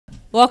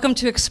Welcome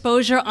to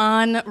Exposure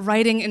on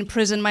Writing in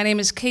Prison. My name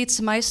is Kate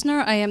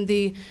Meissner. I am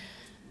the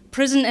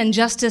Prison and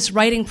Justice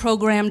Writing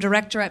Program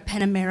Director at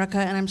PEN America,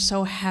 and I'm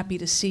so happy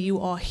to see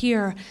you all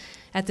here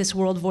at this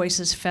World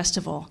Voices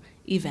Festival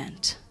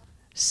event.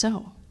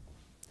 So,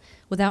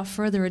 without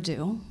further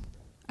ado,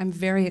 I'm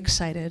very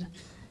excited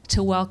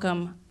to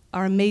welcome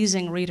our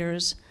amazing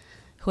readers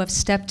who have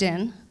stepped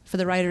in for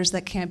the writers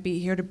that can't be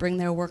here to bring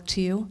their work to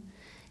you,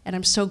 and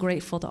I'm so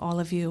grateful to all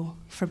of you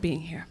for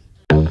being here.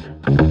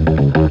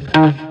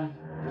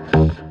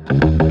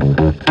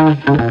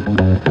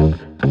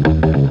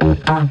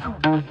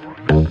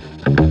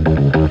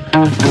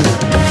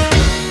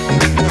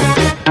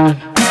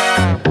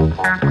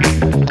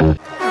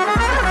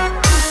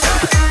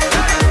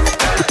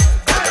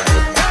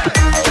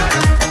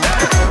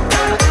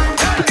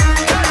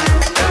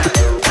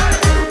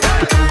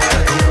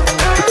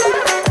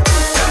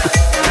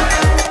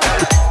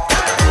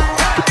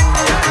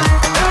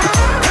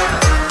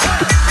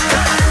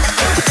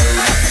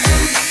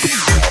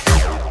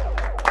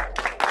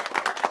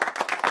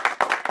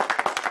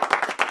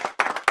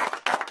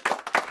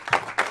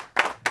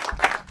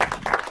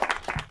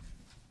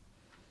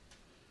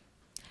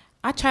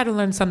 I try to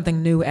learn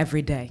something new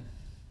every day.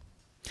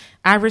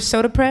 Irish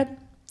soda bread,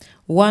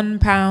 1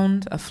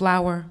 pound of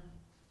flour,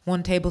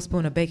 1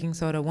 tablespoon of baking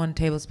soda, 1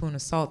 tablespoon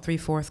of salt,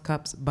 3/4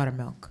 cups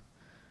buttermilk.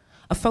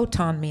 A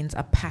photon means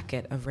a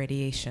packet of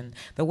radiation.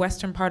 The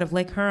western part of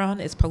Lake Huron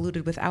is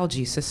polluted with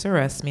algae.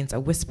 Susurrus means a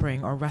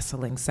whispering or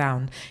rustling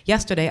sound.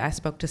 Yesterday, I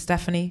spoke to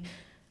Stephanie,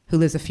 who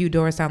lives a few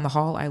doors down the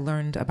hall. I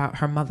learned about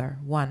her mother.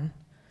 1,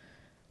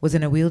 was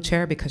in a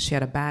wheelchair because she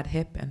had a bad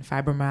hip and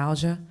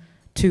fibromyalgia.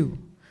 2,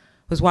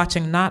 was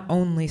watching not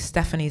only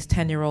Stephanie's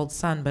 10-year-old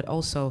son, but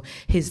also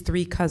his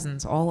 3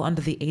 cousins, all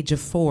under the age of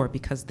 4,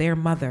 because their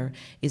mother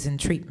is in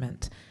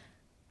treatment.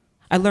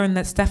 I learned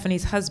that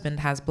Stephanie's husband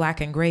has black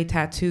and gray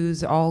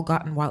tattoos, all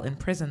gotten while in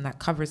prison, that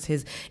covers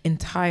his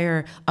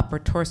entire upper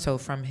torso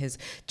from his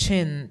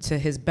chin to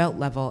his belt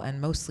level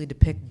and mostly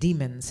depict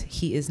demons.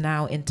 He is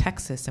now in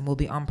Texas and will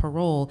be on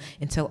parole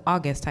until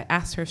August. I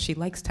asked her if she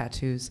likes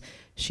tattoos.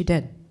 She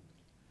did.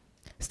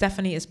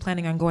 Stephanie is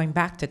planning on going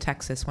back to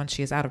Texas once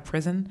she is out of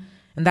prison,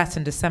 and that's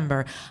in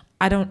December.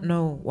 I don't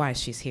know why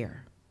she's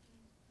here.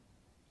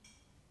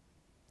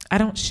 I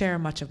don't share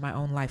much of my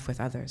own life with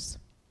others.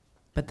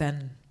 But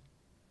then,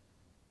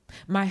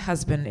 my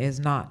husband is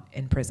not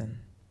in prison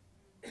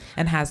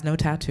and has no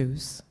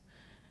tattoos,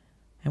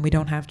 and we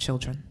don't have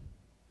children.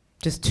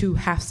 Just 2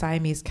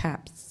 half-Siamese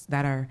cats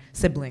that are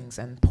siblings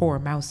and poor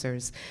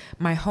mousers.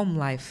 My home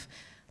life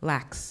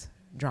lacks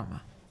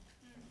drama.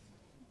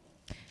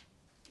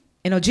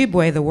 In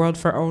Ojibwe, the word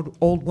for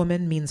old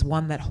woman means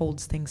one that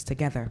holds things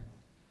together.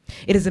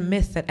 It is a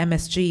myth that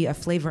MSG, a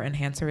flavor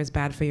enhancer, is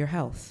bad for your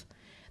health.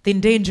 The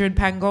endangered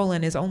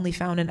pangolin is only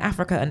found in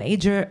Africa and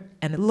Asia,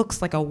 and it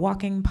looks like a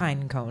walking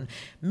pine cone.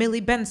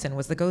 Millie Benson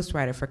was the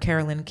ghostwriter for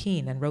Carolyn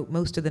Keene and wrote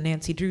most of the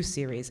Nancy Drew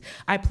series.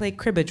 I play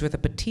cribbage with a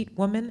petite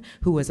woman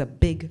who was a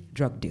big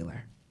drug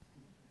dealer.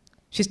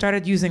 She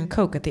started using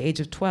coke at the age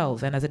of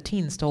 12, and as a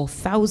teen stole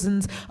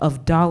thousands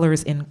of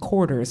dollars in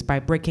quarters by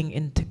breaking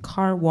into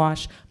car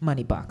wash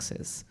money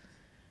boxes.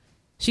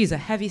 She's a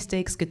heavy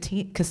stakes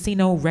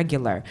casino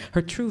regular.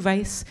 Her true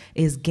vice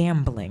is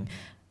gambling.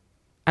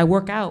 I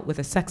work out with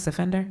a sex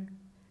offender.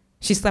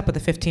 She slept with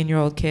a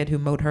 15-year-old kid who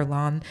mowed her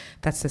lawn.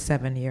 That's a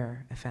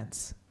 7-year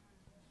offense.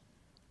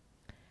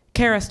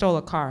 Kara stole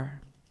a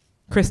car.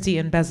 Christy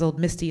embezzled.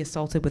 Misty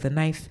assaulted with a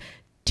knife.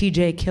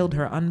 TJ killed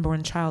her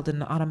unborn child in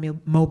an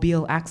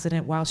automobile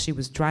accident while she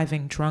was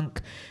driving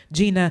drunk.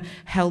 Gina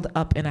held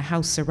up in a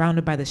house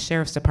surrounded by the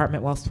sheriff's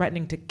department while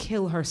threatening to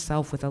kill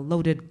herself with a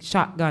loaded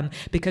shotgun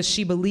because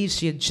she believed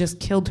she had just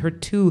killed her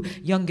 2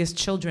 youngest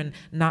children.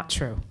 Not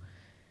true.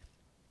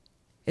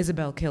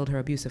 Isabel killed her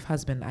abusive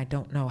husband. I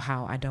don't know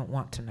how. I don't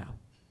want to know.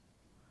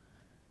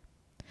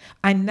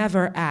 I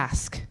never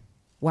ask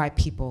why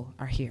people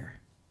are here.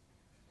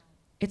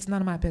 It's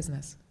none of my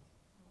business.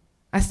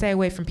 I stay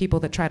away from people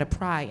that try to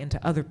pry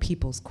into other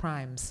people's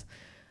crimes.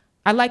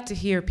 I like to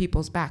hear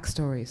people's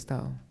backstories,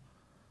 though,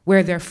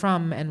 where they're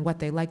from and what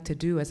they like to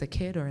do as a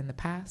kid or in the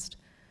past.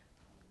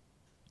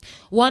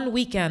 One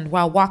weekend,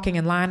 while walking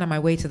in line on my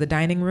way to the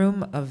dining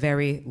room, a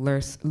very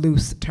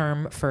loose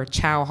term for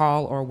chow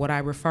hall, or what I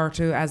refer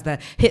to as the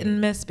hit and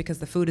miss because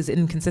the food is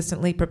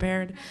inconsistently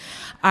prepared,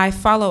 I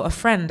follow a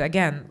friend,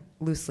 again,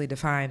 loosely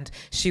defined.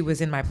 She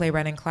was in my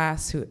playwriting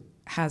class who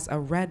has a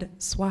red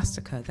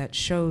swastika that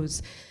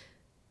shows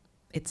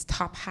its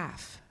top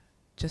half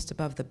just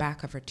above the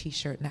back of her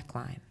t-shirt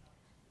neckline.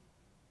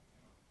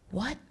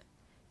 What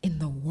in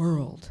the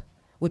world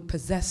would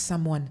possess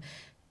someone,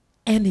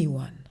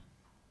 anyone,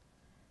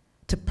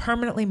 to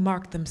permanently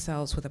mark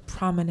themselves with a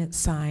prominent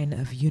sign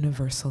of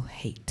universal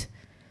hate?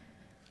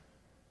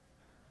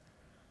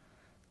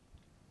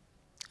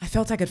 I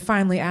felt I could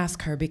finally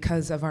ask her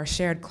because of our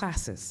shared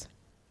classes.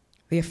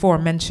 The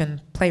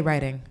aforementioned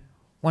playwriting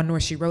one where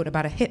she wrote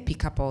about a hippie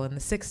couple in the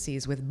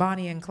 60s with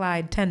Bonnie and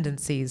Clyde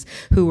tendencies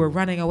who were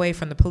running away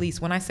from the police.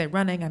 When I say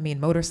running, I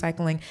mean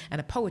motorcycling, and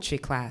a poetry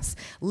class,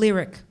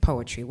 lyric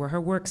poetry, where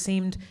her work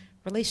seemed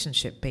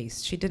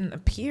relationship-based. She didn't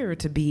appear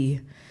to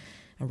be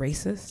a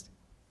racist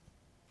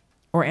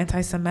or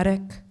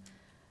anti-Semitic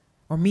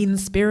or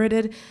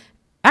mean-spirited.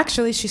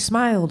 Actually, she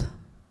smiled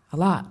a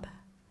lot.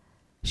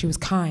 She was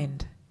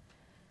kind.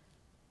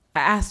 I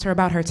asked her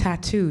about her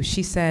tattoo.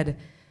 She said,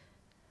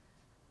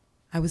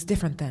 "I was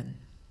different then.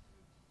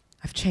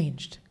 I've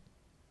changed."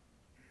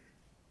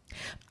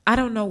 I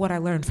don't know what I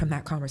learned from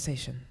that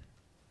conversation,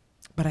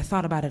 but I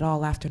thought about it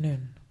all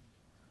afternoon.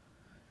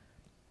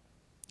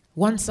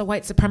 Once a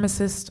white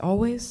supremacist,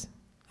 always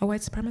a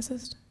white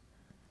supremacist?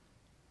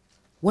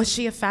 Was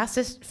she a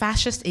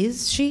fascist?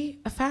 Is she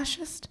a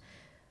fascist?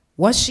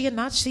 Was she a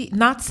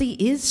Nazi?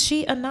 Is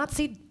she a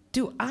Nazi?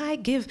 Do I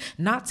give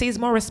Nazis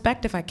more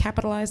respect if I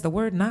capitalize the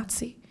word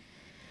Nazi?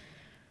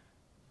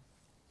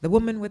 The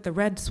woman with the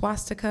red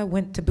swastika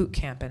went to boot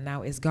camp and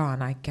now is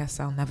gone. I guess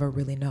I'll never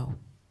really know.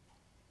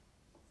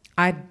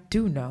 I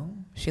do know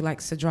she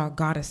likes to draw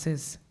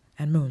goddesses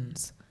and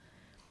moons.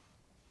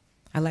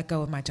 I let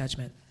go of my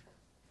judgment.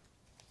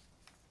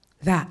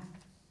 That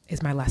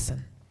is my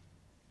lesson.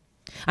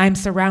 I am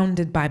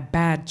surrounded by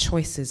bad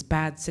choices,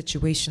 bad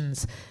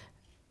situations,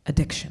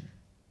 addiction.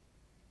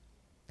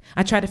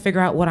 I try to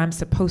figure out what I'm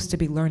supposed to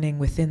be learning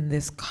within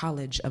this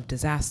college of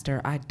disaster.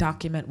 I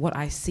document what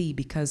I see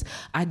because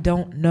I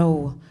don't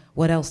know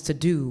what else to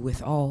do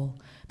with all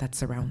that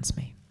surrounds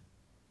me.